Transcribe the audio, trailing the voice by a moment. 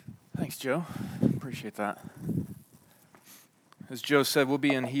Thanks, Joe. Appreciate that. As Joe said, we'll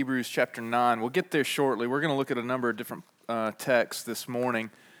be in Hebrews chapter 9. We'll get there shortly. We're going to look at a number of different texts this morning.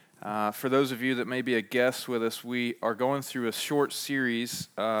 For those of you that may be a guest with us, we are going through a short series,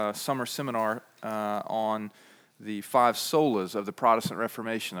 summer seminar, on the five solas of the Protestant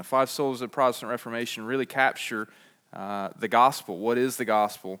Reformation. The five solas of the Protestant Reformation really capture the gospel. What is the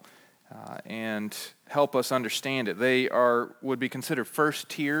gospel? And help us understand it. They would be considered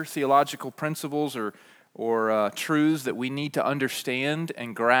first-tier theological principles or truths that we need to understand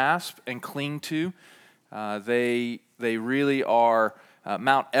and grasp and cling to. They really are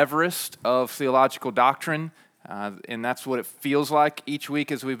Mount Everest of theological doctrine, and that's what it feels like each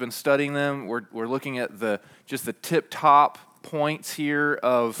week as we've been studying them. We're looking at just the tip-top points here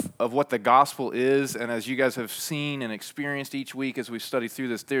of what the gospel is, and as you guys have seen and experienced each week as we study through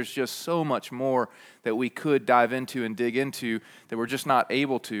this, there's just so much more that we could dive into and dig into that we're just not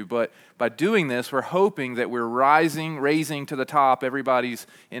able to. But by doing this, we're hoping that we're raising to the top in everybody's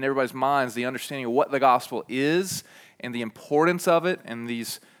minds the understanding of what the gospel is and the importance of it, and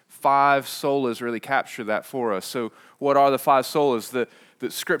these five solas really capture that for us. So what are the five solas? That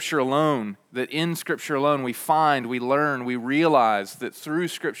Scripture alone, that in Scripture alone we find, we learn, we realize that through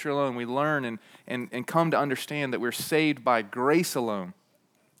Scripture alone we learn and come to understand that we're saved by grace alone.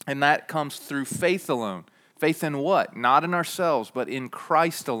 And that comes through faith alone. Faith in what? Not in ourselves, but in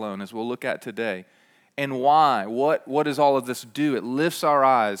Christ alone, as we'll look at today. And why? What does all of this do? It lifts our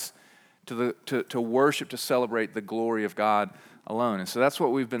eyes to worship, to celebrate the glory of God alone. And so that's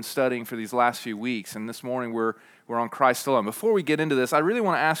what we've been studying for these last few weeks. And this morning we're on Christ alone. Before we get into this, I really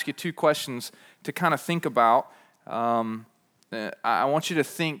want to ask you two questions to kind of think about. I want you to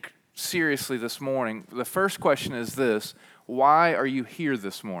think seriously this morning. The first question is this: why are you here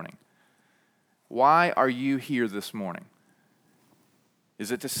this morning? Why are you here this morning?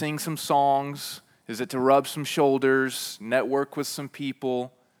 Is it to sing some songs? Is it to rub some shoulders, network with some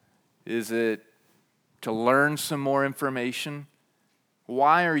people? Is it to learn some more information?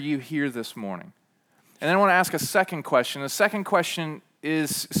 Why are you here this morning? And then I want to ask a second question. The second question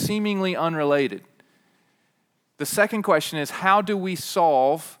is seemingly unrelated. The second question is, how do we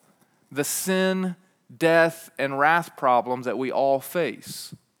solve the sin, death, and wrath problems that we all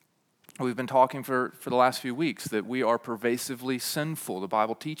face? We've been talking for the last few weeks that we are pervasively sinful. The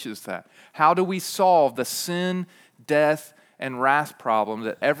Bible teaches that. How do we solve the sin, death, and wrath problem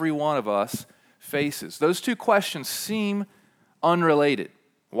that every one of us faces? Those two questions seem unrelated.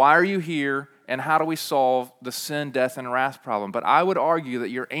 Why are you here, and how do we solve the sin, death, and wrath problem? But I would argue that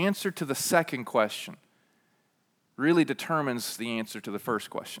your answer to the second question really determines the answer to the first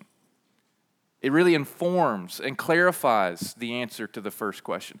question. It really informs and clarifies the answer to the first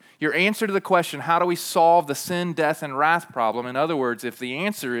question. Your answer to the question, how do we solve the sin, death, and wrath problem? In other words, if the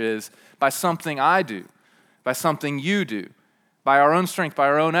answer is by something I do, by something you do, by our own strength, by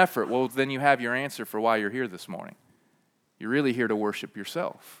our own effort, well, then you have your answer for why you're here this morning. You're really here to worship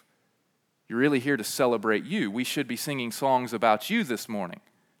yourself. You're really here to celebrate you. We should be singing songs about you this morning,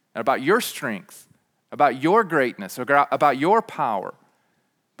 about your strength, about your greatness, about your power.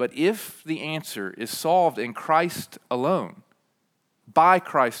 But if the answer is solved in Christ alone, by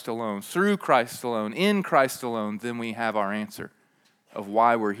Christ alone, through Christ alone, in Christ alone, then we have our answer of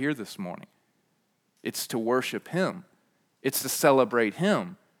why we're here this morning. It's to worship Him. It's to celebrate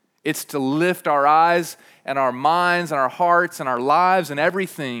Him. It's to lift our eyes and our minds and our hearts and our lives and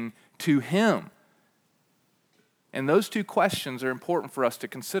everything to Him. And those two questions are important for us to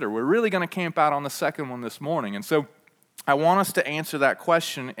consider. We're really going to camp out on the second one this morning. And so I want us to answer that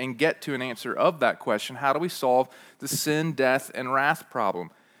question and get to an answer of that question. How do we solve the sin, death, and wrath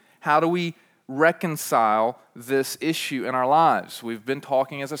problem? How do we reconcile this issue in our lives? We've been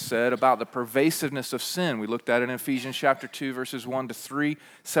talking, as I said, about the pervasiveness of sin. We looked at it in Ephesians chapter 2, verses 1 to 3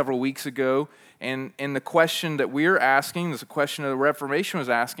 several weeks ago. And the question that we're asking, this question that the Reformation was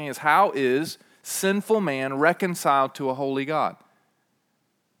asking, is how is sinful man reconciled to a holy God?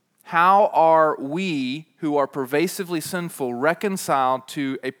 How are we, who are pervasively sinful, reconciled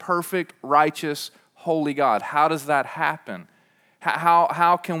to a perfect, righteous, holy God? How does that happen?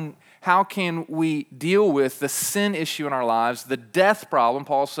 How can we deal with the sin issue in our lives, the death problem?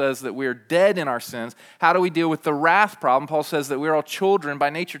 Paul says that we are dead in our sins. How do we deal with the wrath problem? Paul says that we are all children,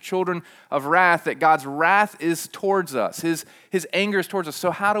 by nature children of wrath, that God's wrath is towards us. His anger is towards us. So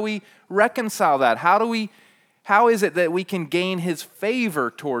how do we reconcile that? How is it that we can gain His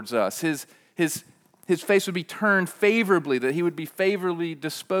favor towards us? His face would be turned favorably, that He would be favorably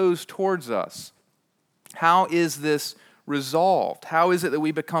disposed towards us. How is this resolved? How is it that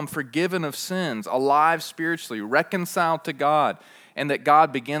we become forgiven of sins, alive spiritually, reconciled to God, and that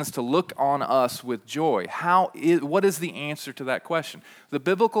God begins to look on us with joy? What is the answer to that question? The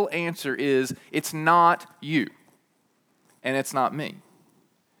biblical answer is it's not you and it's not me.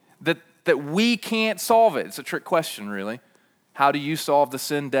 That we can't solve it. It's a trick question, really. How do you solve the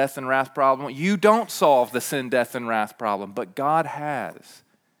sin, death, and wrath problem? You don't solve the sin, death, and wrath problem, but God has.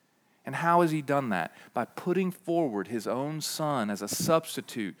 And how has he done that? By putting forward his own Son as a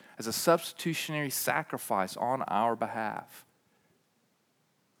substitute, as a substitutionary sacrifice on our behalf.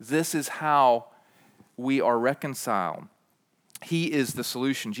 This is how we are reconciled. He is the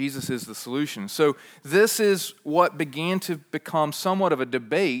solution. Jesus is the solution. So this is what began to become somewhat of a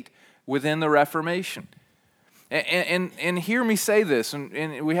debate within the Reformation. And hear me say this,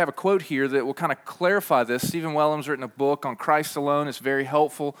 and we have a quote here that will kind of clarify this. Stephen Wellum's written a book on Christ alone. It's very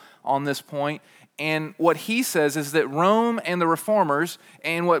helpful on this point. And what he says is that Rome and the Reformers,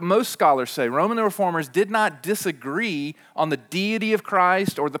 and what most scholars say, Rome and the Reformers did not disagree on the deity of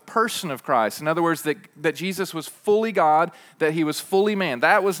Christ or the person of Christ. In other words, that Jesus was fully God, that he was fully man.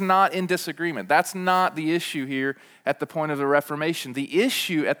 That was not in disagreement. That's not the issue here at the point of the Reformation. The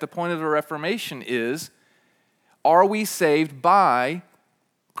issue at the point of the Reformation is, are we saved by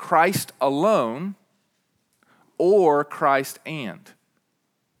Christ alone or Christ and?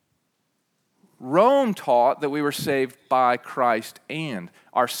 Rome taught that we were saved by Christ and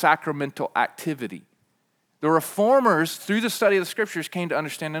our sacramental activity. The Reformers, through the study of the Scriptures, came to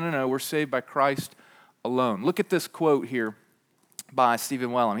understand, no, we're saved by Christ alone. Look at this quote here by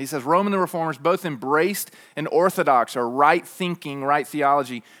Stephen Wellum. He says, Rome and the Reformers both embraced an orthodox or right-thinking, right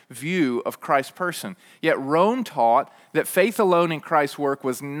theology view of Christ's person. Yet Rome taught that faith alone in Christ's work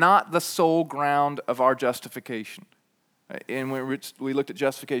was not the sole ground of our justification. And when we looked at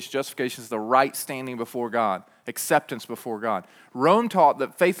justification, justification is the right standing before God, acceptance before God. Rome taught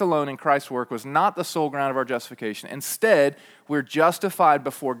that faith alone in Christ's work was not the sole ground of our justification. Instead, we're justified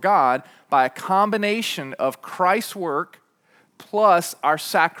before God by a combination of Christ's work plus our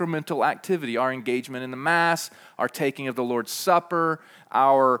sacramental activity, our engagement in the Mass, our taking of the Lord's Supper,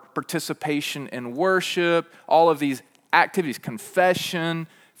 our participation in worship, all of these activities, confession,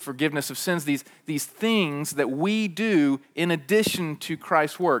 forgiveness of sins, these things that we do in addition to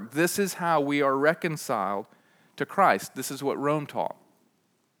Christ's work. This is how we are reconciled to Christ. This is what Rome taught.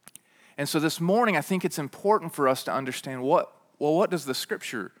 And so this morning, I think it's important for us to understand what does the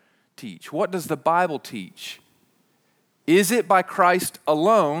Scripture teach? What does the Bible teach? Is it by Christ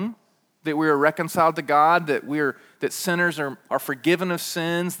alone that we are reconciled to God, that sinners are forgiven of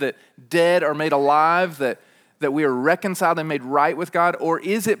sins, that dead are made alive, that we are reconciled and made right with God? Or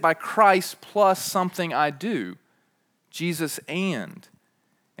is it by Christ plus something I do? Jesus and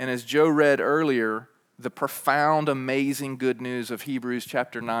as Joe read earlier, the profound, amazing good news of Hebrews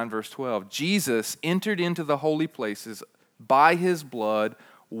chapter 9, verse 12. Jesus entered into the holy places by his blood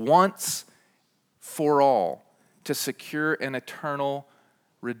once for all, to secure an eternal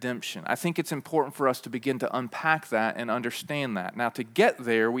redemption. I think it's important for us to begin to unpack that and understand that. Now, to get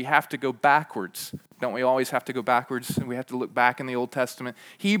there, we have to go backwards. Don't we always have to go backwards? We have to look back in the Old Testament.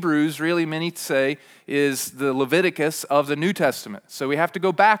 Hebrews, really, many say, is the Leviticus of the New Testament. So we have to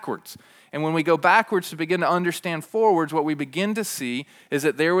go backwards. And when we go backwards to begin to understand forwards, what we begin to see is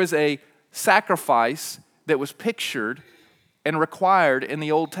that there was a sacrifice that was pictured and required in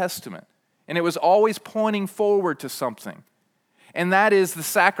the Old Testament. And it was always pointing forward to something. And that is the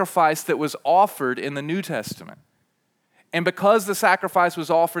sacrifice that was offered in the New Testament. And because the sacrifice was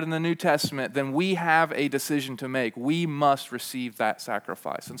offered in the New Testament, then we have a decision to make. We must receive that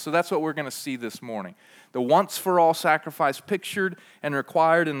sacrifice. And so that's what we're going to see this morning. The once-for-all sacrifice pictured and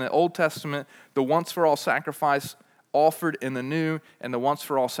required in the Old Testament, the once-for-all sacrifice offered in the New, and the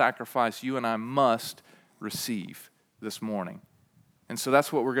once-for-all sacrifice you and I must receive this morning. And so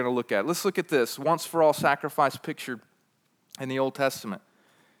that's what we're going to look at. Let's look at this once-for-all sacrifice pictured in the Old Testament.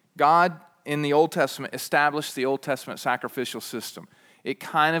 God, in the Old Testament, established the Old Testament sacrificial system. It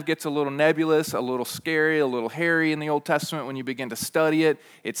kind of gets a little nebulous, a little scary, a little hairy in the Old Testament when you begin to study it.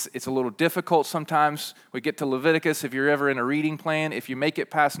 It's a little difficult sometimes. We get to Leviticus, if you're ever in a reading plan, if you make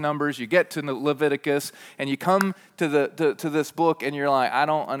it past Numbers, you get to Leviticus, and you come to this book, and you're like, I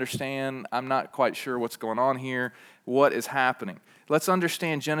don't understand. I'm not quite sure what's going on here. What is happening? Let's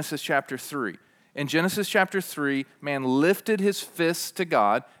understand Genesis chapter 3. In Genesis chapter 3, man lifted his fists to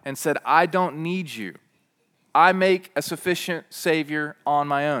God and said, I don't need you. I make a sufficient Savior on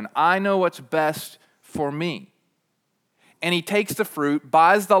my own. I know what's best for me. And he takes the fruit,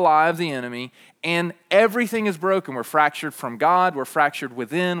 buys the lie of the enemy, and everything is broken. We're fractured from God. We're fractured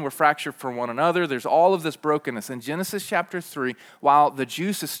within. We're fractured from one another. There's all of this brokenness. In Genesis chapter 3, while the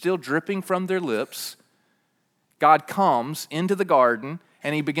juice is still dripping from their lips, God comes into the garden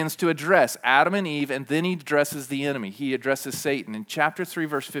and he begins to address Adam and Eve, and then he addresses the enemy. He addresses Satan. In chapter 3,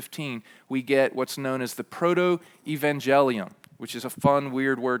 verse 15, we get what's known as the proto-evangelium, which is a fun,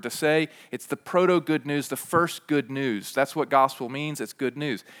 weird word to say. It's the proto-good news, the first good news. That's what gospel means. It's good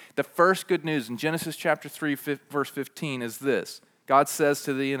news. The first good news in Genesis chapter 3, verse 15 is this. God says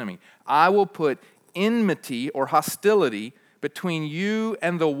to the enemy, I will put enmity or hostility between you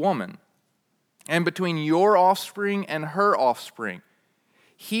and the woman, and between your offspring and her offspring.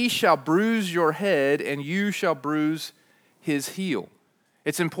 He shall bruise your head, and you shall bruise his heel.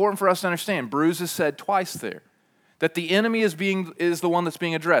 It's important for us to understand, bruise is said twice there, that the enemy is the one that's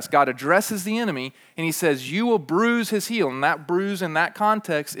being addressed. God addresses the enemy, and he says, you will bruise his heel. And that bruise in that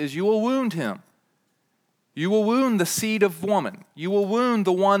context is you will wound him. You will wound the seed of woman. You will wound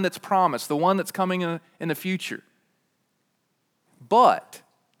the one that's promised, the one that's coming in the future. But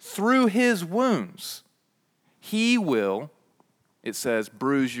through his wounds, he will, it says,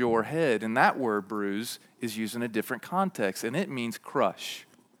 bruise your head. And that word bruise is used in a different context, and it means crush.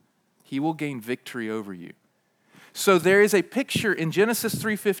 He will gain victory over you. So there is a picture in Genesis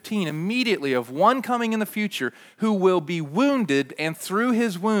 3:15 immediately of one coming in the future who will be wounded, and through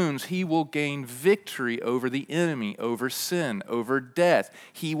his wounds he will gain victory over the enemy, over sin, over death.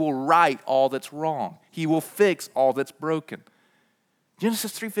 He will right all that's wrong. He will fix all that's broken.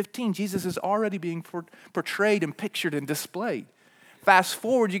 Genesis 3:15, Jesus is already being portrayed and pictured and displayed. Fast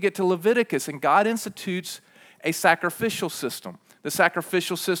forward, you get to Leviticus, and God institutes a sacrificial system. The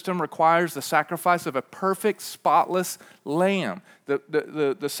sacrificial system requires the sacrifice of a perfect, spotless lamb.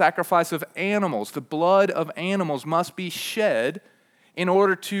 The sacrifice of animals, the blood of animals must be shed in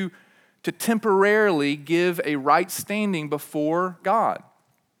order to temporarily give a right standing before God,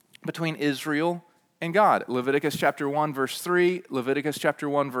 between Israel and God. Leviticus chapter 1, verse 3, Leviticus chapter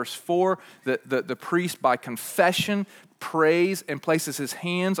 1, verse 4, the priest by confession prays and places his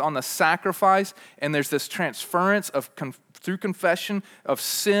hands on the sacrifice, and there's this transference of through confession of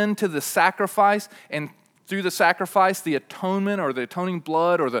sin to the sacrifice, and through the sacrifice, the atonement or the atoning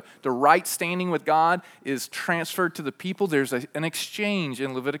blood or the right standing with God is transferred to the people. There's an exchange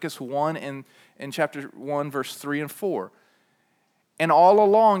in Leviticus 1 and in chapter 1, verse 3 and 4. And all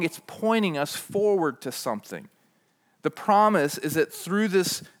along, it's pointing us forward to something. The promise is that through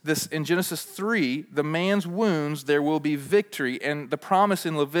this in Genesis 3, the man's wounds, there will be victory. And the promise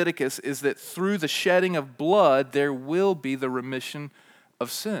in Leviticus is that through the shedding of blood, there will be the remission of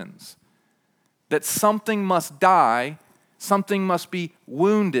sins. That something must die, something must be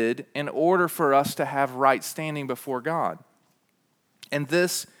wounded in order for us to have right standing before God. And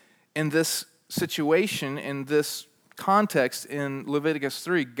in this situation, in this context in Leviticus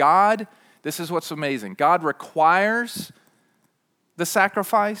 3, God, this is what's amazing. God requires the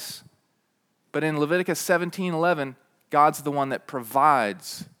sacrifice, but in Leviticus 17:11, God's the one that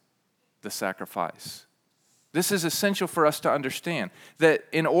provides the sacrifice. This is essential for us to understand, that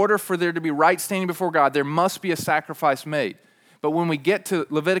in order for there to be right standing before God, there must be a sacrifice made. But when we get to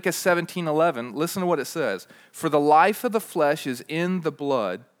Leviticus 17:11, listen to what it says. For the life of the flesh is in the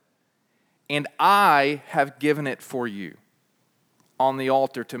blood, and I have given it for you on the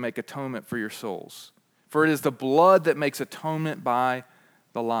altar to make atonement for your souls. For it is the blood that makes atonement by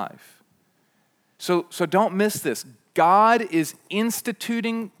the life. So don't miss this. God is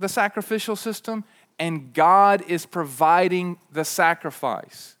instituting the sacrificial system, and God is providing the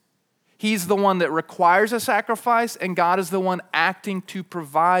sacrifice. He's the one that requires a sacrifice, and God is the one acting to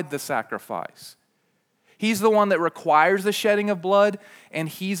provide the sacrifice. He's the one that requires the shedding of blood, and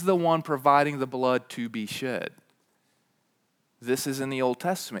he's the one providing the blood to be shed. This is in the Old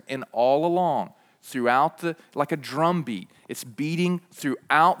Testament, and all along, throughout like a drum beat, it's beating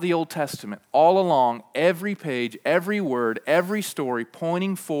throughout the Old Testament, all along, every page, every word, every story,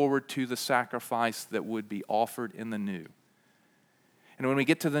 pointing forward to the sacrifice that would be offered in the new. And when we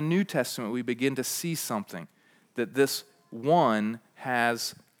get to the New Testament, we begin to see something, that this one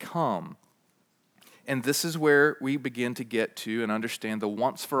has come. And this is where we begin to get to and understand the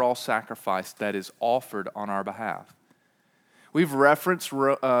once-for-all sacrifice that is offered on our behalf. We've referenced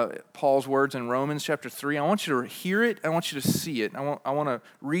Paul's words in Romans chapter 3. I want you to hear it. I want you to see it. I want to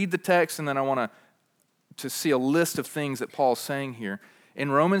read the text, and then I want to see a list of things that Paul's saying here.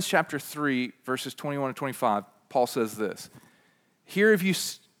 In Romans chapter 3, verses 21 to 25, Paul says this.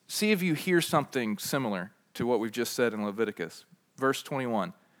 See if you hear something similar to what we've just said in Leviticus. Verse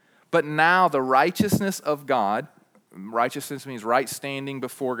 21. But now the righteousness of God, righteousness means right standing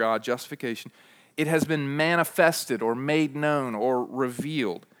before God, justification, it has been manifested or made known or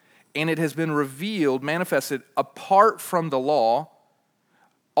revealed. And it has been revealed, manifested apart from the law,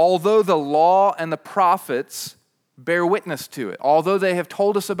 although the law and the prophets bear witness to it. Although they have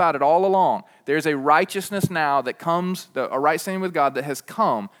told us about it all along, there's a righteousness now that comes, a right standing with God that has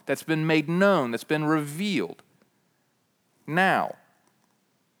come, that's been made known, that's been revealed. Now,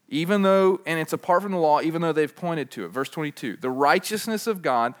 even though, and it's apart from the law, even though they've pointed to it. Verse 22, the righteousness of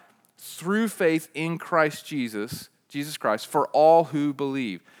God through faith in Christ Jesus Christ, for all who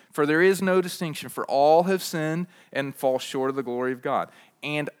believe. For there is no distinction, for all have sinned and fall short of the glory of God.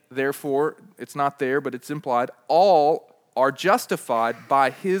 And therefore, it's not there, but it's implied, all are justified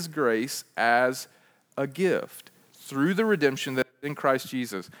by his grace as a gift through the redemption that is in Christ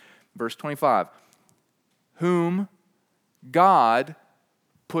Jesus. Verse 25, whom God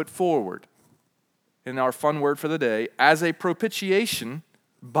put forward, in our fun word for the day, as a propitiation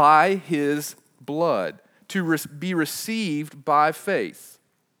by his blood, to be received by faith.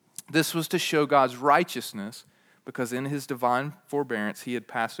 This was to show God's righteousness, because in his divine forbearance he had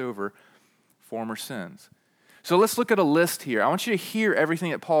passed over former sins. So let's look at a list here. I want you to hear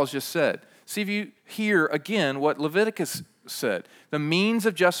everything that Paul has just said. See if you hear again what Leviticus said. The means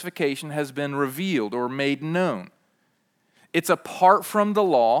of justification has been revealed or made known. It's apart from the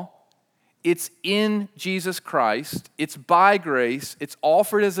law. It's in Jesus Christ. It's by grace. It's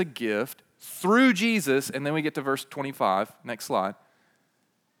offered as a gift through Jesus. And then we get to verse 25. Next slide.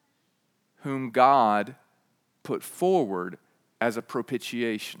 Whom God put forward as a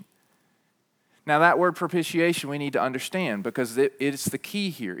propitiation. Now that word propitiation we need to understand, because it's the key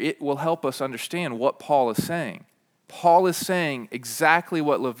here. It will help us understand what Paul is saying. Paul is saying exactly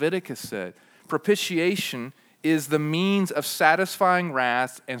what Leviticus said. Propitiation is the means of satisfying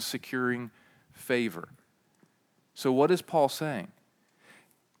wrath and securing favor. So what is Paul saying?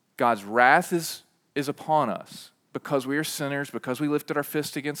 God's wrath is upon us because we are sinners, because we lifted our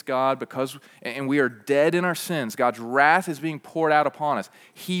fist against God, and we are dead in our sins. God's wrath is being poured out upon us.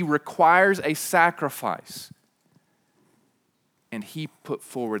 He requires a sacrifice. And he put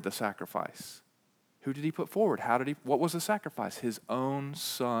forward the sacrifice. Who did he put forward? What was the sacrifice? His own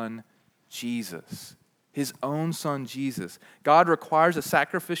son, Jesus. His own son, Jesus. God requires a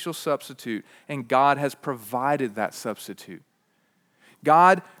sacrificial substitute, and God has provided that substitute.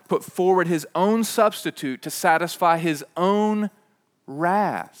 God put forward his own substitute to satisfy his own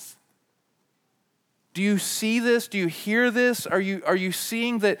wrath. Do you see this? Do you hear this? Are you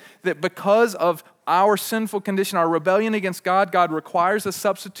seeing that because of our sinful condition, our rebellion against God, God requires a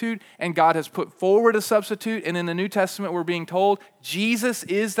substitute, and God has put forward a substitute, and in the New Testament we're being told Jesus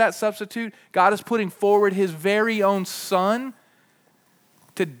is that substitute. God is putting forward his very own son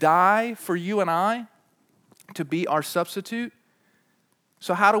to die for you and I, to be our substitute.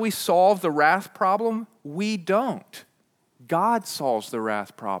 So how do we solve the wrath problem? We don't. God solves the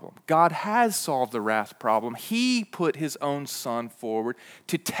wrath problem. God has solved the wrath problem. He put his own son forward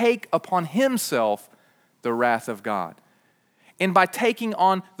to take upon himself the wrath of God. And by taking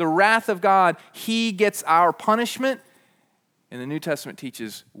on the wrath of God, he gets our punishment. And the New Testament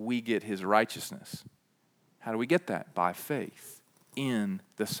teaches we get his righteousness. How do we get that? By faith in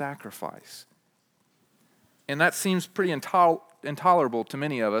the sacrifice. And that seems pretty intolerable to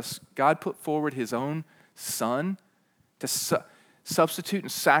many of us. God put forward his own son to substitute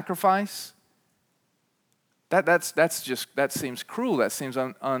and sacrifice. That seems cruel.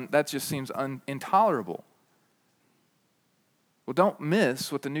 That just seems intolerable. Well, don't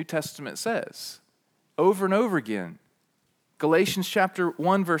miss what the New Testament says over and over again. Galatians chapter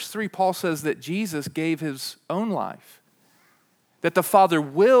 1, verse 3, Paul says that Jesus gave his own life, that the Father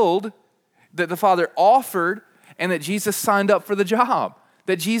willed, that the Father offered, and that Jesus signed up for the job,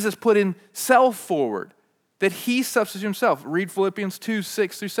 that Jesus put himself forward, that he substituted himself. Read Philippians 2,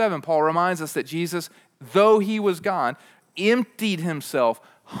 6 through 7. Paul reminds us that Jesus, though he was God, emptied himself,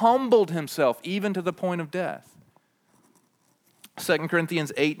 humbled himself, even to the point of death. 2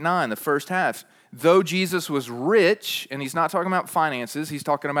 Corinthians 8, 9, the first half. Though Jesus was rich, and he's not talking about finances, he's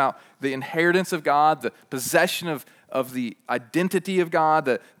talking about the inheritance of God, the possession of the identity of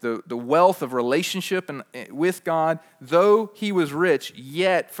God, the wealth of relationship with God. Though he was rich,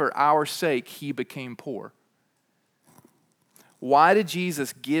 yet for our sake he became poor. Why did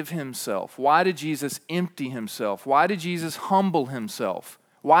Jesus give himself? Why did Jesus empty himself? Why did Jesus humble himself?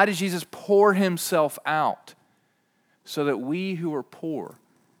 Why did Jesus pour himself out? So that we who are poor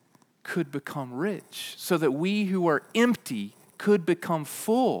could become rich. So that we who are empty could become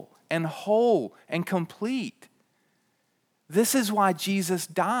full and whole and complete. This is why Jesus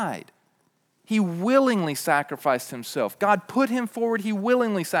died. He willingly sacrificed himself. God put him forward. He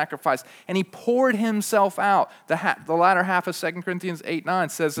willingly sacrificed. And he poured himself out. The latter half of 2 Corinthians 8:9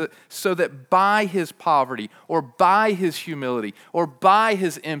 says that so that by his poverty or by his humility or by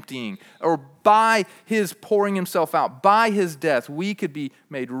his emptying or by his pouring himself out, by his death, we could be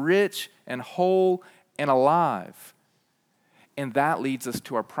made rich and whole and alive. And that leads us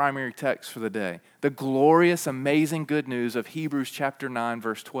to our primary text for the day, the glorious, amazing good news of Hebrews chapter 9,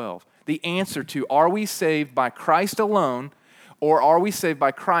 verse 12. The answer to, are we saved by Christ alone, or are we saved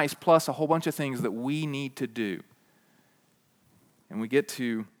by Christ plus a whole bunch of things that we need to do? And we get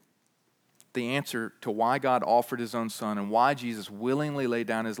to the answer to why God offered his own son and why Jesus willingly laid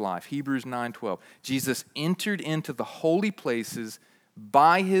down his life. Hebrews 9:12. Jesus entered into the holy places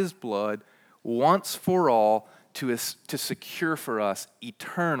by his blood once for all to secure for us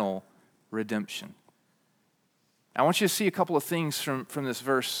eternal redemption. I want you to see a couple of things from this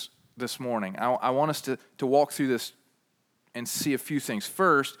verse this morning. I want us to walk through this and see a few things.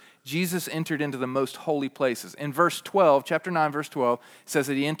 First, Jesus entered into the most holy places. In verse 12, chapter 9, verse 12, it says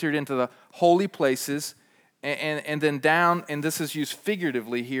that he entered into the holy places, and then down, and this is used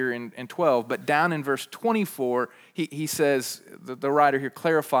figuratively here in 12, but down in verse 24, he says, the writer here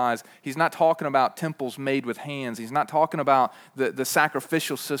clarifies, he's not talking about temples made with hands. He's not talking about the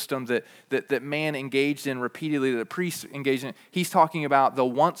sacrificial system that man engaged in repeatedly, that the priests engaged in. He's talking about the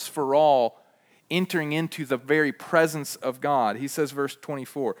once for all entering into the very presence of God. He says, verse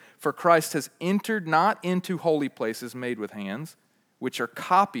 24, for Christ has entered not into holy places made with hands, which are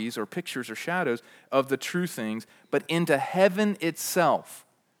copies or pictures or shadows of the true things, but into heaven itself,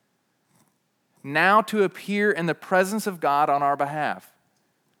 now to appear in the presence of God on our behalf.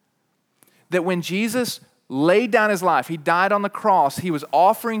 That when Jesus laid down his life, he died on the cross, he was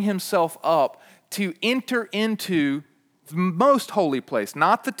offering himself up to enter into the most holy place,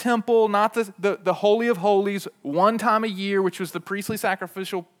 not the temple, not the Holy of Holies, one time a year, which was the priestly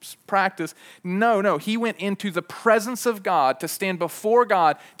sacrificial practice. No, he went into the presence of God to stand before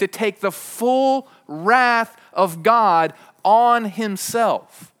God, to take the full wrath of God on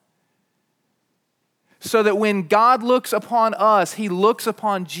himself. So that when God looks upon us, he looks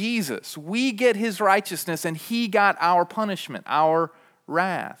upon Jesus. We get his righteousness and he got our punishment, our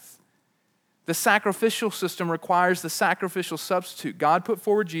wrath. The sacrificial system requires the sacrificial substitute. God put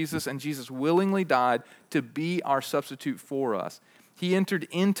forward Jesus, and Jesus willingly died to be our substitute for us. He entered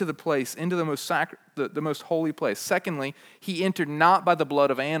into the place, into the most holy place. Secondly, he entered not by the blood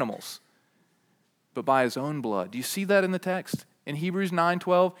of animals, but by his own blood. Do you see that in the text? In Hebrews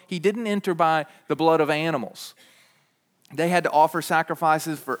 9:12, he didn't enter by the blood of animals. They had to offer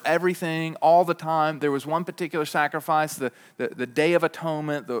sacrifices for everything all the time. There was one particular sacrifice, the Day of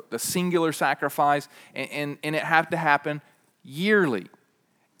Atonement, the singular sacrifice, and it had to happen yearly.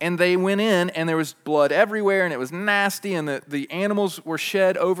 And they went in, and there was blood everywhere, and it was nasty, and the animals were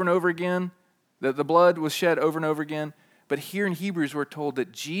shed over and over again. The blood was shed over and over again. But here in Hebrews, we're told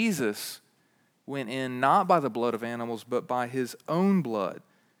that Jesus went in not by the blood of animals, but by his own blood.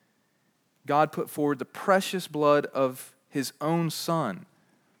 God put forward the precious blood of his own son.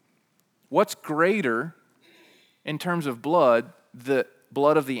 What's greater in terms of blood, the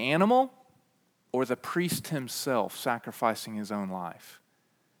blood of the animal or the priest himself sacrificing his own life?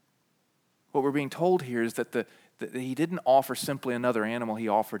 What we're being told here is that he didn't offer simply another animal, he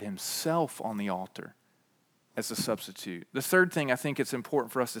offered himself on the altar as a substitute. The third thing I think it's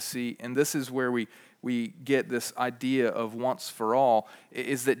important for us to see, and this is where we get this idea of once for all,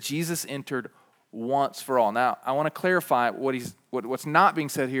 is that Jesus entered once for all. Now, I want to clarify what's not being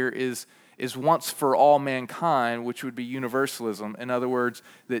said here is once for all mankind, which would be universalism. In other words,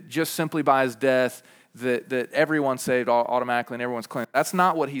 that just simply by his death, that everyone's saved automatically and everyone's cleansed. That's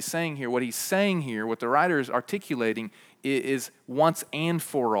not what he's saying here. What he's saying here, what the writer is articulating, is once and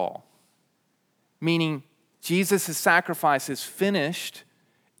for all. Meaning, Jesus' sacrifice is finished,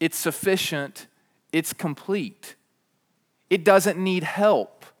 it's sufficient, it's complete. It doesn't need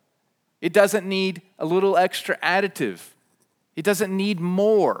help. It doesn't need a little extra additive. It doesn't need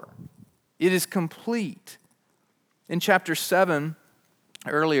more. It is complete. In chapter 7,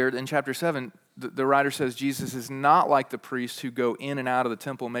 earlier in chapter 7, the writer says Jesus is not like the priests who go in and out of the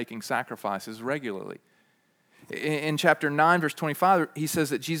temple making sacrifices regularly. In chapter 9, verse 25, he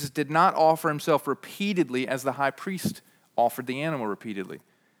says that Jesus did not offer himself repeatedly as the high priest offered the animal repeatedly.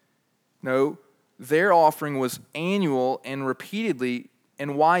 No, their offering was annual and repeatedly.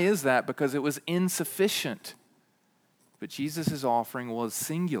 And why is that? Because it was insufficient. But Jesus' offering was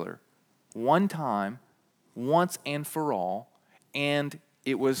singular, one time, once and for all, and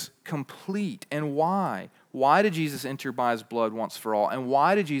it was complete. And why? Why did Jesus enter by his blood once for all? And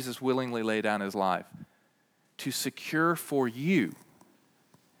why did Jesus willingly lay down his life? To secure for you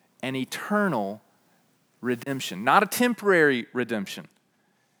an eternal redemption. Not a temporary redemption.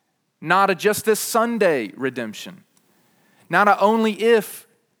 Not a just this Sunday redemption. Not a only if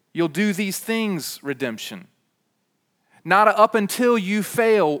you'll do these things redemption. Not a up until you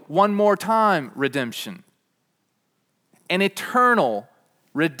fail one more time redemption. An eternal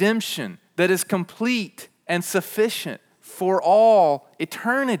redemption that is complete and sufficient for all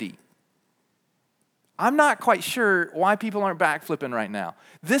eternity. I'm not quite sure why people aren't backflipping right now.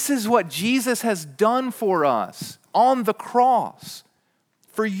 This is what Jesus has done for us on the cross.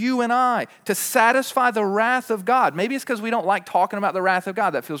 For you and I, to satisfy the wrath of God. Maybe it's because we don't like talking about the wrath of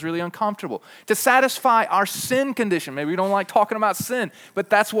God. That feels really uncomfortable. To satisfy our sin condition. Maybe we don't like talking about sin, but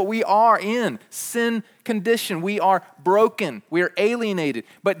that's what we are in. Sin condition. We are broken. We are alienated.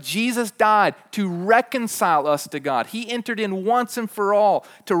 But Jesus died to reconcile us to God. He entered in once and for all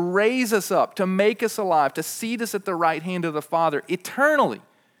to raise us up, to make us alive, to seat us at the right hand of the Father eternally,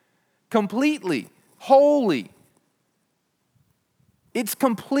 completely, wholly. It's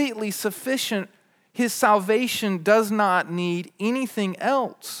completely sufficient. His salvation does not need anything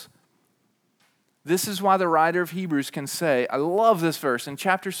else. This is why the writer of Hebrews can say, I love this verse, in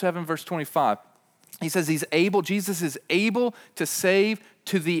chapter 7, verse 25. He says Jesus is able to save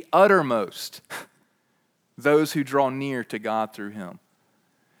to the uttermost those who draw near to God through him.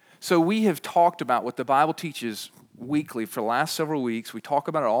 So we have talked about what the Bible teaches weekly for the last several weeks. We talk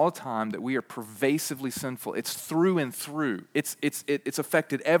about it all the time, that we are pervasively sinful. It's through and through. It's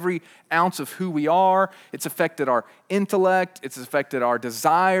affected every ounce of who we are. It's affected our intellect. It's affected our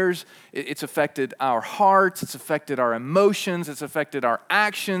desires. It's affected our hearts. It's affected our emotions. It's affected our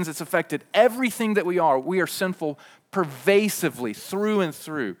actions. It's affected everything that we are. We are sinful pervasively through and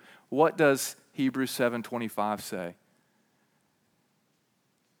through. What does Hebrews 7:25 say?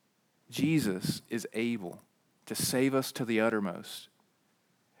 Jesus is able to save us to the uttermost.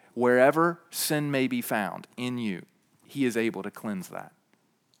 Wherever sin may be found in you, he is able to cleanse that.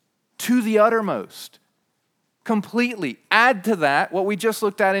 To the uttermost. Completely. Add to that what we just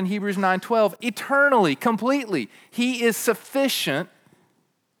looked at in Hebrews 9:12. Eternally, completely. He is sufficient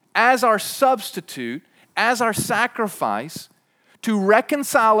as our substitute, as our sacrifice, to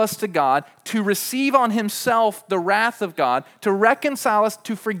reconcile us to God, to receive on himself the wrath of God, to reconcile us,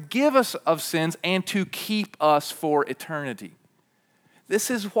 to forgive us of sins, and to keep us for eternity.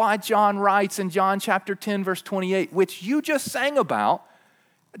 This is why John writes in John chapter 10, verse 28, which you just sang about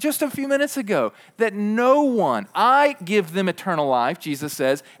just a few minutes ago, that no one, I give them eternal life, Jesus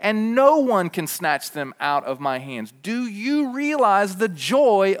says, and no one can snatch them out of my hands. Do you realize the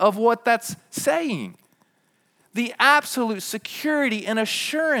joy of what that's saying? The absolute security and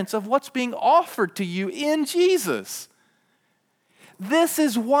assurance of what's being offered to you in Jesus. This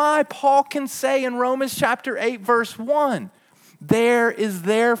is why Paul can say in Romans chapter 8, verse 1, there is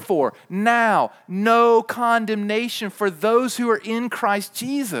therefore now no condemnation for those who are in Christ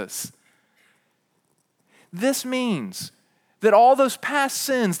Jesus. This means that all those past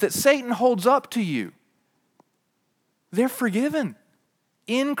sins that Satan holds up to you, they're forgiven.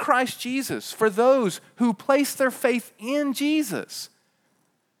 In Christ Jesus, for those who place their faith in Jesus,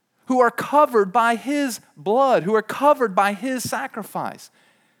 who are covered by his blood, who are covered by his sacrifice.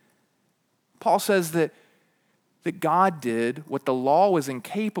 Paul says that God did what the law was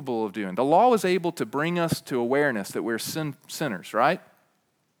incapable of doing. The law was able to bring us to awareness that we're sinners, right?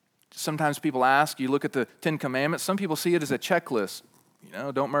 Sometimes people ask, you look at the 10 Commandments, some people see it as a checklist. You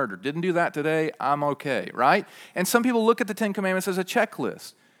know, don't murder. Didn't do that today, I'm okay, right? And some people look at the 10 Commandments as a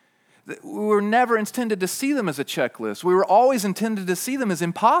checklist. We were never intended to see them as a checklist. We were always intended to see them as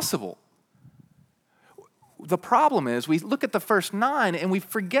impossible. The problem is we look at the first 9 and we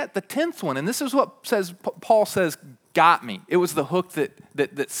forget the 10th one. And this is what Paul says got me. It was the hook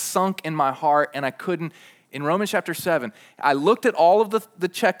that sunk in my heart, and I couldn't. In Romans chapter 7, I looked at all of the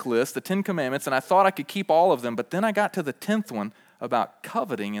checklist, the 10 Commandments, and I thought I could keep all of them. But then I got to the 10th one, about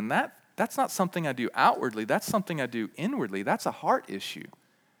coveting, and that's not something I do outwardly. That's something I do inwardly. That's a heart issue.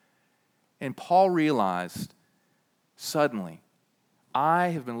 And Paul realized suddenly, I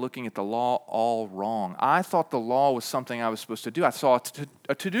have been looking at the law all wrong. I thought the law was something I was supposed to do. I saw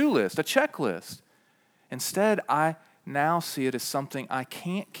a to-do list, a checklist. Instead, I now see it as something I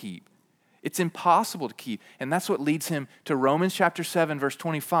can't keep. It's impossible to keep. And that's what leads him to Romans chapter 7, verse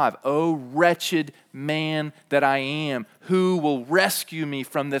 25. "O wretched man that I am, who will rescue me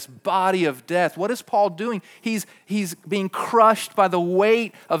from this body of death?" What is Paul doing? He's being crushed by the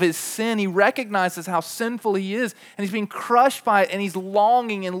weight of his sin. He recognizes how sinful he is, and he's being crushed by it, and he's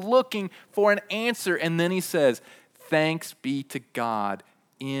longing and looking for an answer. And then he says, "Thanks be to God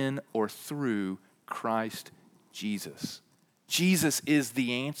in or through Christ Jesus." Jesus is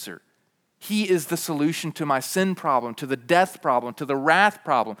the answer. He is the solution to my sin problem, to the death problem, to the wrath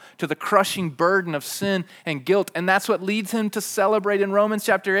problem, to the crushing burden of sin and guilt. And that's what leads him to celebrate in Romans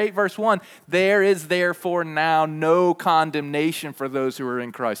chapter 8, verse 1. "There is therefore now no condemnation for those who are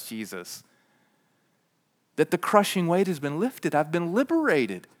in Christ Jesus." That the crushing weight has been lifted. I've been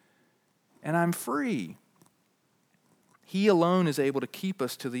liberated, and I'm free. He alone is able to keep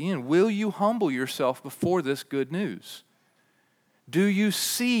us to the end. Will you humble yourself before this good news? Do you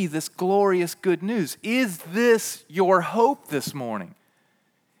see this glorious good news? Is this your hope this morning?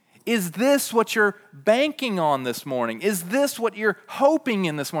 Is this what you're banking on this morning? Is this what you're hoping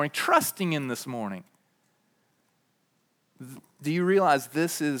in this morning, trusting in this morning? Do you realize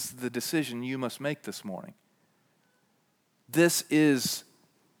this is the decision you must make this morning? This is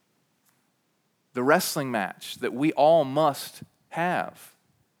the wrestling match that we all must have.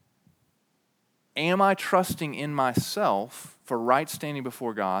 Am I trusting in myself for right standing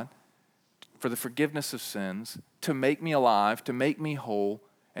before God, for the forgiveness of sins, to make me alive, to make me whole,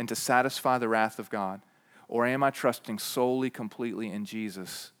 and to satisfy the wrath of God? Or am I trusting solely, completely in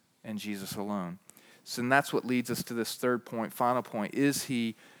Jesus and Jesus alone? So and that's what leads us to this third point, final point. Is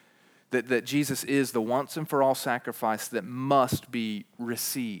that Jesus is the once and for all sacrifice that must be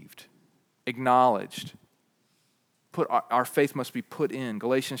received, acknowledged. Our faith must be put in.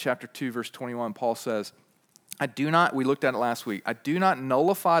 Galatians chapter 2, verse 21, Paul says, we looked at it last week, "I do not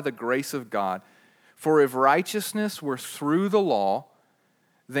nullify the grace of God, for if righteousness were through the law,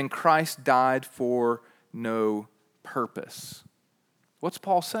 then Christ died for no purpose." What's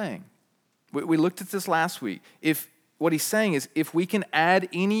Paul saying? We looked at this last week. What he's saying is, if we can add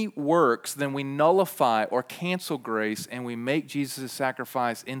any works, then we nullify or cancel grace, and we make Jesus'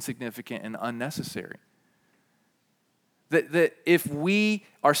 sacrifice insignificant and unnecessary. That if we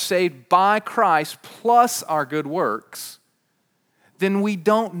are saved by Christ plus our good works, then we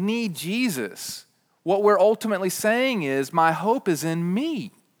don't need Jesus. What we're ultimately saying is, my hope is in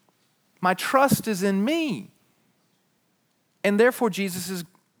me. My trust is in me. And therefore, Jesus'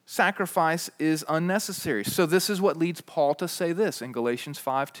 sacrifice is unnecessary. So this is what leads Paul to say this in Galatians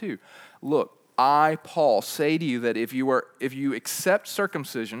 5:2. "Look, I, Paul, say to you that if you accept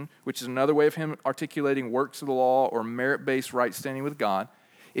circumcision," which is another way of him articulating works of the law or merit-based right standing with God,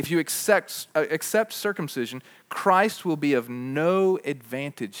 "if you accept circumcision, Christ will be of no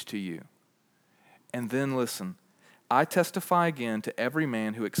advantage to you." And then listen, "I testify again to every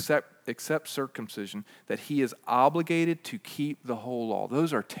man who accepts circumcision that he is obligated to keep the whole law."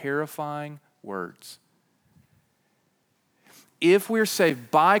 Those are terrifying words. If we're saved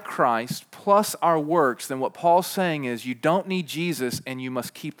by Christ plus our works, then what Paul's saying is you don't need Jesus and you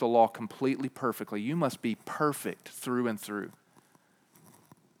must keep the law completely perfectly. You must be perfect through and through.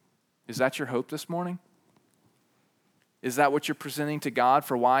 Is that your hope this morning? Is that what you're presenting to God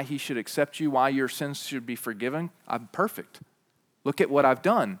for why he should accept you, why your sins should be forgiven? I'm perfect. Look at what I've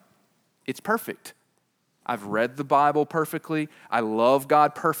done. It's perfect. I've read the Bible perfectly. I love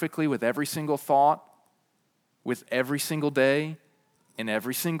God perfectly with every single thought, with every single day, in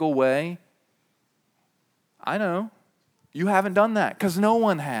every single way. I know. You haven't done that because no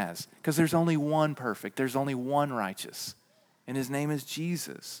one has. Because there's only one perfect. There's only one righteous. And his name is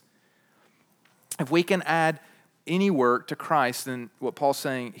Jesus. If we can add any work to Christ, then what Paul's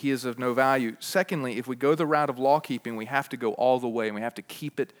saying, he is of no value. Secondly, if we go the route of law keeping, we have to go all the way and we have to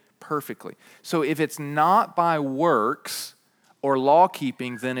keep it perfectly. So if it's not by works or law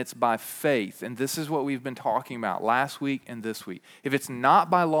keeping, then it's by faith. And this is what we've been talking about last week and this week. If it's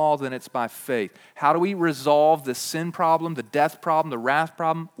not by law, then it's by faith. How do we resolve the sin problem, the death problem, the wrath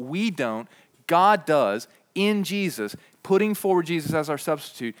problem? We don't. God does in Jesus, putting forward Jesus as our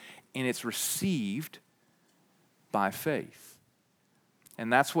substitute, and it's received by faith.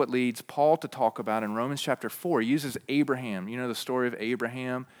 And that's what leads Paul to talk about in Romans chapter 4. He uses Abraham. You know the story of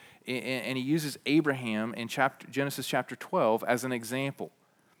Abraham? And he uses Abraham in Genesis chapter 12 as an example.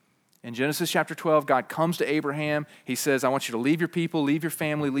 In Genesis chapter 12, God comes to Abraham. He says, I want you to leave your people, leave your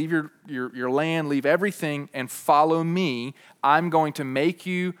family, leave your land, leave everything, and follow me. I'm going to make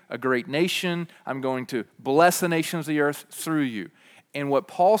you a great nation. I'm going to bless the nations of the earth through you. And what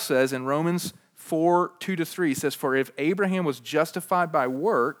Paul says in Romans 4, 2-3, he says, for if Abraham was justified by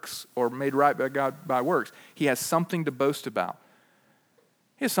works, or made right by God by works, he has something to boast about.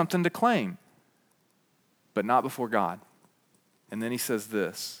 He has something to claim, but not before God. And then he says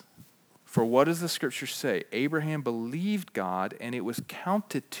this, for what does the scripture say? Abraham believed God, and it was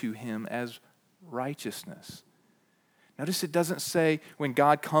counted to him as righteousness. Notice it doesn't say when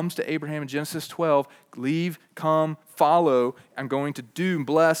God comes to Abraham in Genesis 12, leave, come, follow, I'm going to do and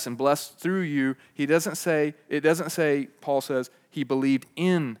bless through you. It doesn't say, Paul says, he believed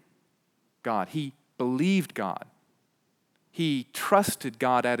in God. He believed God. He trusted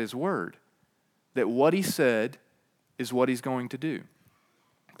God at his word, that what he said is what he's going to do.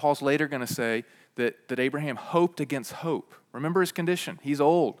 Paul's later going to say that Abraham hoped against hope. Remember his condition. He's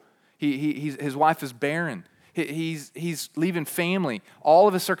old. His wife is barren. He's leaving family, all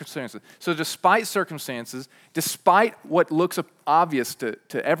of his circumstances. So despite circumstances, despite what looks obvious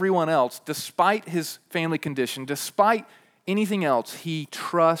to everyone else, despite his family condition, despite anything else, he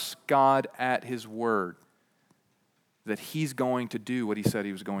trusts God at his word that he's going to do what he said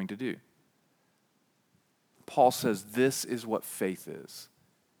he was going to do. Paul says this is what faith is.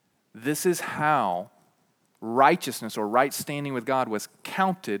 This is how righteousness or right standing with God was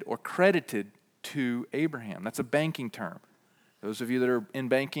counted or credited to Abraham. That's a banking term. Those of you that are in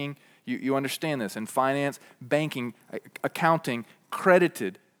banking, you understand this. In finance, banking, accounting,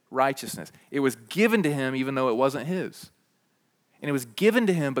 credited righteousness. It was given to him even though it wasn't his. And it was given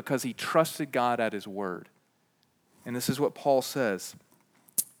to him because he trusted God at his word. And this is what Paul says,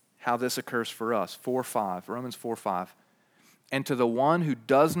 how this occurs for us. 4:5, Romans 4:5. And to the one who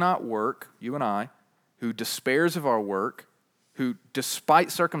does not work, you and I, who despairs of our work, who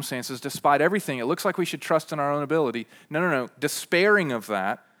despite circumstances, despite everything, it looks like we should trust in our own ability. No. Despairing of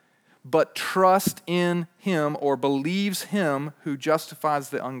that, but trust in him or believes him who justifies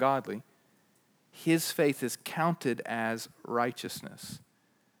the ungodly. His faith is counted as righteousness.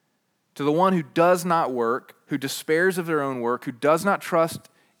 To the one who does not work, who despairs of their own work, who does not trust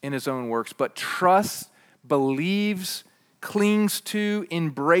in his own works, but trusts, believes, clings to,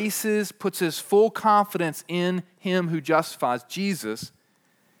 embraces, puts his full confidence in him who justifies, Jesus,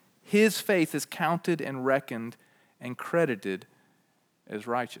 his faith is counted and reckoned and credited as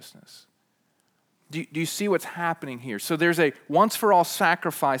righteousness. Do you see what's happening here? So there's a once-for-all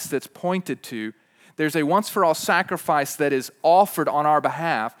sacrifice that's pointed to. There's a once-for-all sacrifice that is offered on our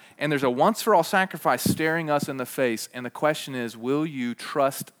behalf, and there's a once-for-all sacrifice staring us in the face, and the question is, will you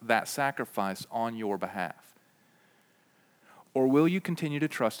trust that sacrifice on your behalf? Or will you continue to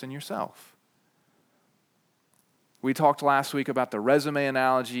trust in yourself? We talked last week about the resume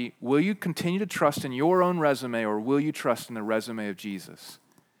analogy. Will you continue to trust in your own resume, or will you trust in the resume of Jesus?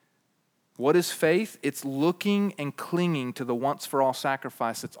 What is faith? It's looking and clinging to the once-for-all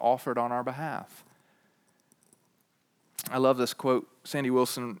sacrifice that's offered on our behalf. I love this quote. Sandy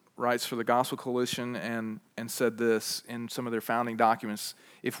Wilson writes for the Gospel Coalition and said this in some of their founding documents.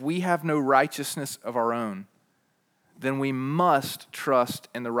 If we have no righteousness of our own, then we must trust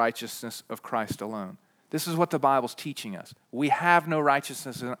in the righteousness of Christ alone. This is what the Bible's teaching us. We have no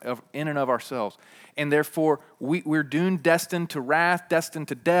righteousness in and of ourselves. And therefore, we're doomed, destined to wrath, destined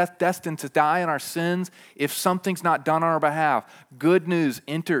to death, destined to die in our sins if something's not done on our behalf. Good news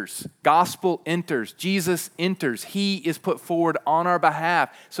enters. Gospel enters. Jesus enters. He is put forward on our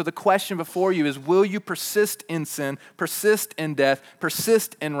behalf. So the question before you is, will you persist in sin, persist in death,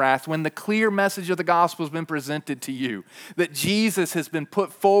 persist in wrath when the clear message of the gospel has been presented to you, that Jesus has been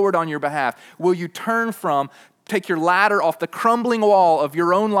put forward on your behalf? Will you take your ladder off the crumbling wall of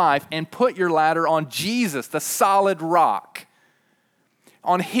your own life and put your ladder on Jesus, the solid rock,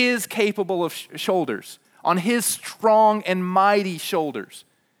 on his capable of shoulders, on his strong and mighty shoulders?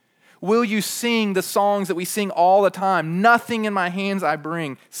 Will you sing the songs that we sing all the time? Nothing in my hands I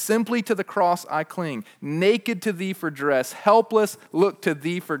bring, simply to the cross I cling. Naked to thee for dress, helpless look to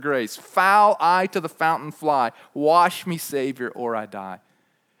thee for grace. Foul I to the fountain fly, wash me, Savior, or I die.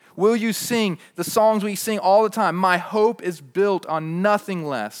 Will you sing the songs we sing all the time? My hope is built on nothing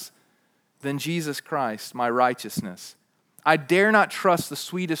less than Jesus Christ, my righteousness. I dare not trust the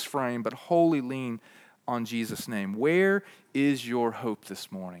sweetest frame, but wholly lean on Jesus' name. Where is your hope this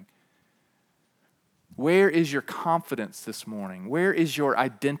morning? Where is your confidence this morning? Where is your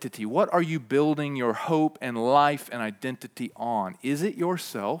identity? What are you building your hope and life and identity on? Is it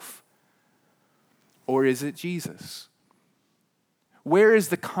yourself, or is it Jesus? Where is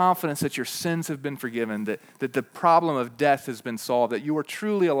the confidence that your sins have been forgiven, that the problem of death has been solved, that you are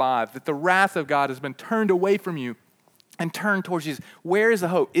truly alive, that the wrath of God has been turned away from you and turned towards Jesus? Where is the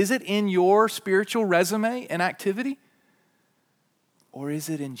hope? Is it in your spiritual resume and activity? Or is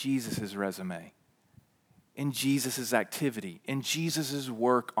it in Jesus' resume in Jesus' activity, in Jesus'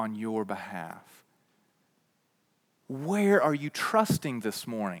 work on your behalf. Where are you trusting this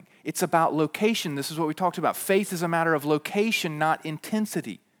morning? It's about location. This is what we talked about. Faith is a matter of location, not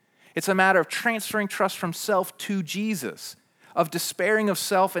intensity. It's a matter of transferring trust from self to Jesus, of despairing of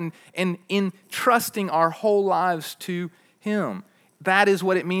self and entrusting our whole lives to Him. That is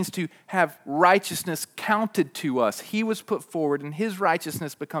what it means to have righteousness counted to us. He was put forward, and His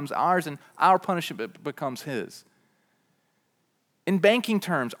righteousness becomes ours, and our punishment becomes His. In banking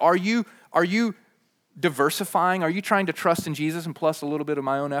terms, are you diversifying? Are you trying to trust in Jesus and plus a little bit of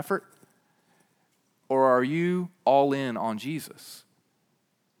my own effort? Or are you all in on Jesus?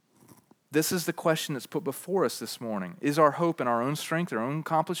 This is the question that's put before us this morning. Is our hope in our own strength, our own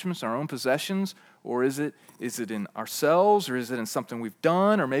accomplishments, our own possessions? Or is it in ourselves? Or is it in something we've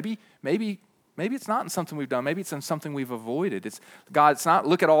done? Or maybe it's not in something we've done. Maybe it's in something we've avoided. It's not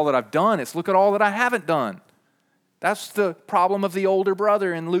look at all that I've done. It's look at all that I haven't done. That's the problem of the older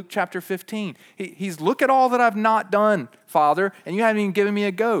brother in Luke chapter 15. He's, look at all that I've not done, Father, and you haven't even given me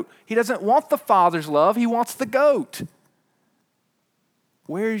a goat. He doesn't want the Father's love. He wants the goat.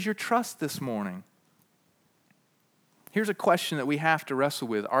 Where is your trust this morning? Here's a question that we have to wrestle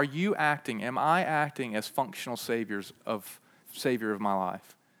with. Am I acting as functional Savior of my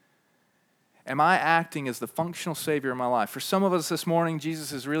life? Am I acting as the functional Savior of my life? For some of us this morning,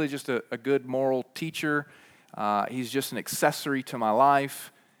 Jesus is really just a good moral teacher. He's just an accessory to my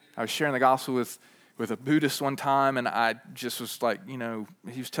life. I was sharing the gospel with a Buddhist one time, and I just was like, he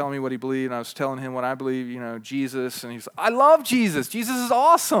was telling me what he believed, and I was telling him what I believe, Jesus, and he was like, I love Jesus. Jesus is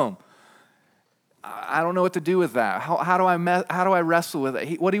awesome. I don't know what to do with that. How do I wrestle with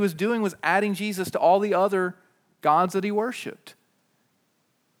it? What he was doing was adding Jesus to all the other gods that he worshipped.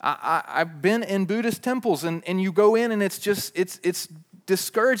 I've been in Buddhist temples, and you go in, and it's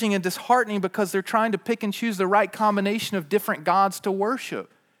discouraging and disheartening because they're trying to pick and choose the right combination of different gods to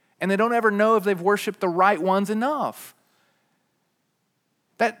worship. And they don't ever know if they've worshiped the right ones enough.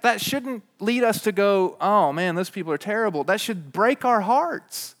 That shouldn't lead us to go, oh man, those people are terrible. That should break our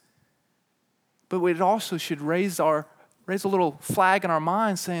hearts. But it also should raise a little flag in our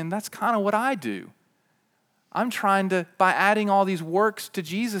minds saying, that's kind of what I do. By adding all these works to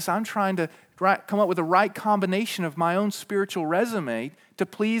Jesus, I'm trying to come up with the right combination of my own spiritual resume to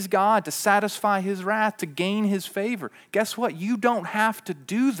please God, to satisfy His wrath, to gain His favor. Guess what? You don't have to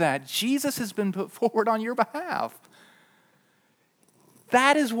do that. Jesus has been put forward on your behalf.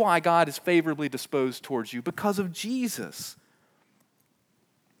 That is why God is favorably disposed towards you, because of Jesus.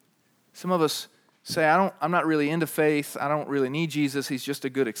 Some of us say, I'm not really into faith. I don't really need Jesus. He's just a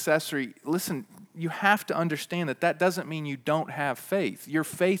good accessory. Listen, you have to understand that doesn't mean you don't have faith. Your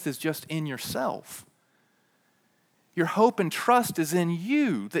faith is just in yourself. Your hope and trust is in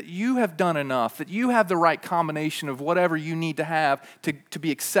you, that you have done enough, that you have the right combination of whatever you need to have to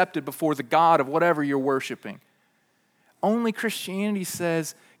be accepted before the God of whatever you're worshiping. Only Christianity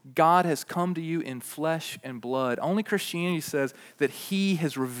says God has come to you in flesh and blood. Only Christianity says that He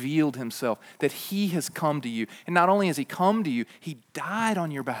has revealed Himself, that He has come to you. And not only has He come to you, He died on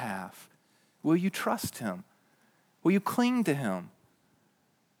your behalf. Will you trust Him? Will you cling to Him?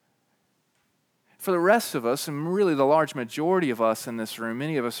 For the rest of us, and really the large majority of us in this room,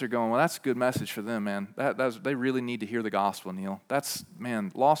 many of us are going, well, that's a good message for them, man. They really need to hear the gospel, Neal.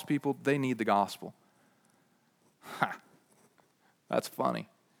 Lost people, they need the gospel. Ha, that's funny.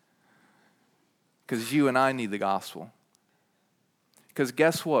 Because you and I need the gospel. Because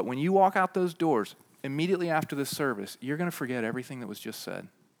guess what? When you walk out those doors, immediately after this service, you're going to forget everything that was just said.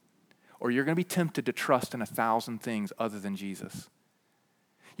 Or you're going to be tempted to trust in 1,000 things other than Jesus.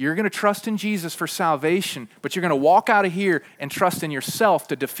 You're going to trust in Jesus for salvation, but you're going to walk out of here and trust in yourself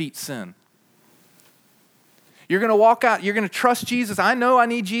to defeat sin. You're going to walk out, you're going to trust Jesus. I know I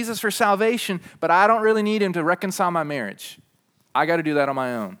need Jesus for salvation, but I don't really need Him to reconcile my marriage. I got to do that on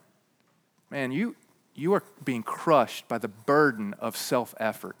my own. Man, you are being crushed by the burden of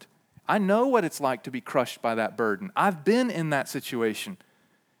self-effort. I know what it's like to be crushed by that burden. I've been in that situation.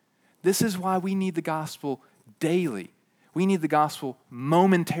 This is why we need the gospel daily. We need the gospel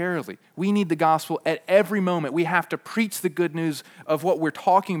momentarily. We need the gospel at every moment. We have to preach the good news of what we're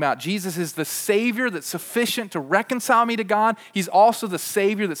talking about. Jesus is the Savior that's sufficient to reconcile me to God. He's also the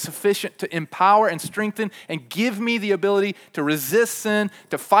Savior that's sufficient to empower and strengthen and give me the ability to resist sin,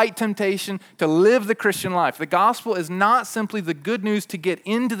 to fight temptation, to live the Christian life. The gospel is not simply the good news to get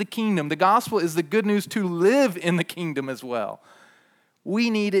into the kingdom. The gospel is the good news to live in the kingdom as well. We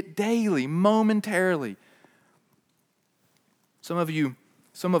need it daily, momentarily. Some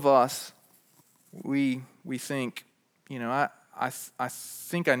of us, we think, I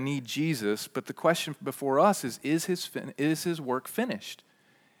think I need Jesus, but the question before us is his work finished?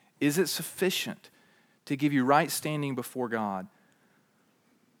 Is it sufficient to give you right standing before God?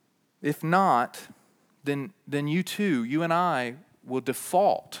 If not, then you and I will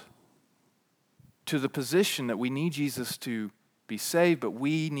default to the position that we need Jesus to be saved, but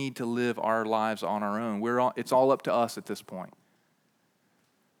we need to live our lives on our own. It's all up to us at this point.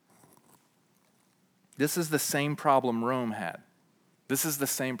 This is the same problem Rome had. This is the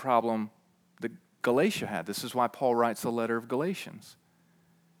same problem that Galatia had. This is why Paul writes the letter of Galatians.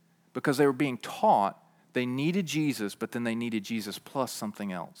 Because they were being taught they needed Jesus, but then they needed Jesus plus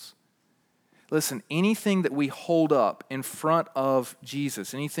something else. Listen, anything that we hold up in front of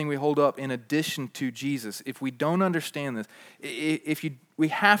Jesus, anything we hold up in addition to Jesus, if we don't understand this, we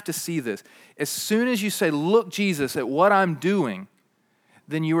have to see this. As soon as you say, look, Jesus, at what I'm doing,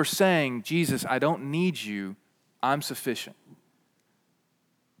 then you are saying, Jesus, I don't need you, I'm sufficient.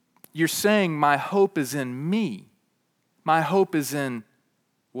 You're saying my hope is in me. My hope is in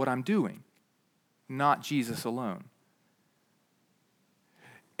what I'm doing, not Jesus alone.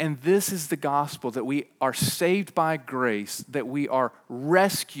 And this is the gospel, that we are saved by grace, that we are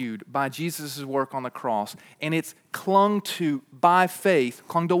rescued by Jesus' work on the cross, and it's clung to by faith,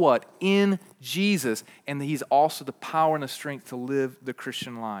 clung to what? In Jesus, and that he's also the power and the strength to live the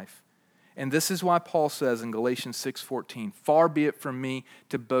Christian life. And this is why Paul says in Galatians 6:14, far be it from me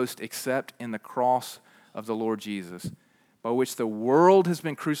to boast except in the cross of the Lord Jesus, by which the world has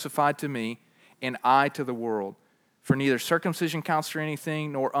been crucified to me, and I to the world. For neither circumcision counts for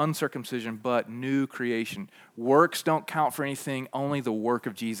anything, nor uncircumcision, but new creation. Works don't count for anything, only the work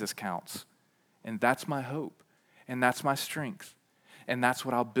of Jesus counts. And that's my hope, and that's my strength, and that's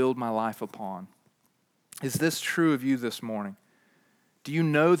what I'll build my life upon. Is this true of you this morning? Do you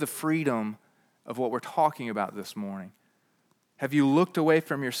know the freedom of what we're talking about this morning? Have you looked away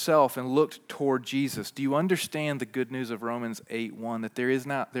from yourself and looked toward Jesus? Do you understand the good news of Romans 8:1, that there is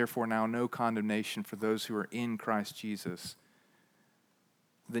not therefore now no condemnation for those who are in Christ Jesus?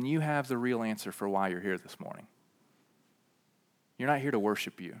 Then you have the real answer for why you're here this morning. You're not here to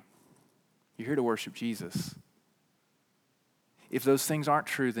worship you. You're here to worship Jesus. If those things aren't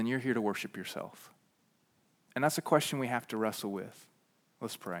true, then you're here to worship yourself. And that's a question we have to wrestle with.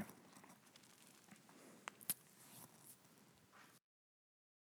 Let's pray.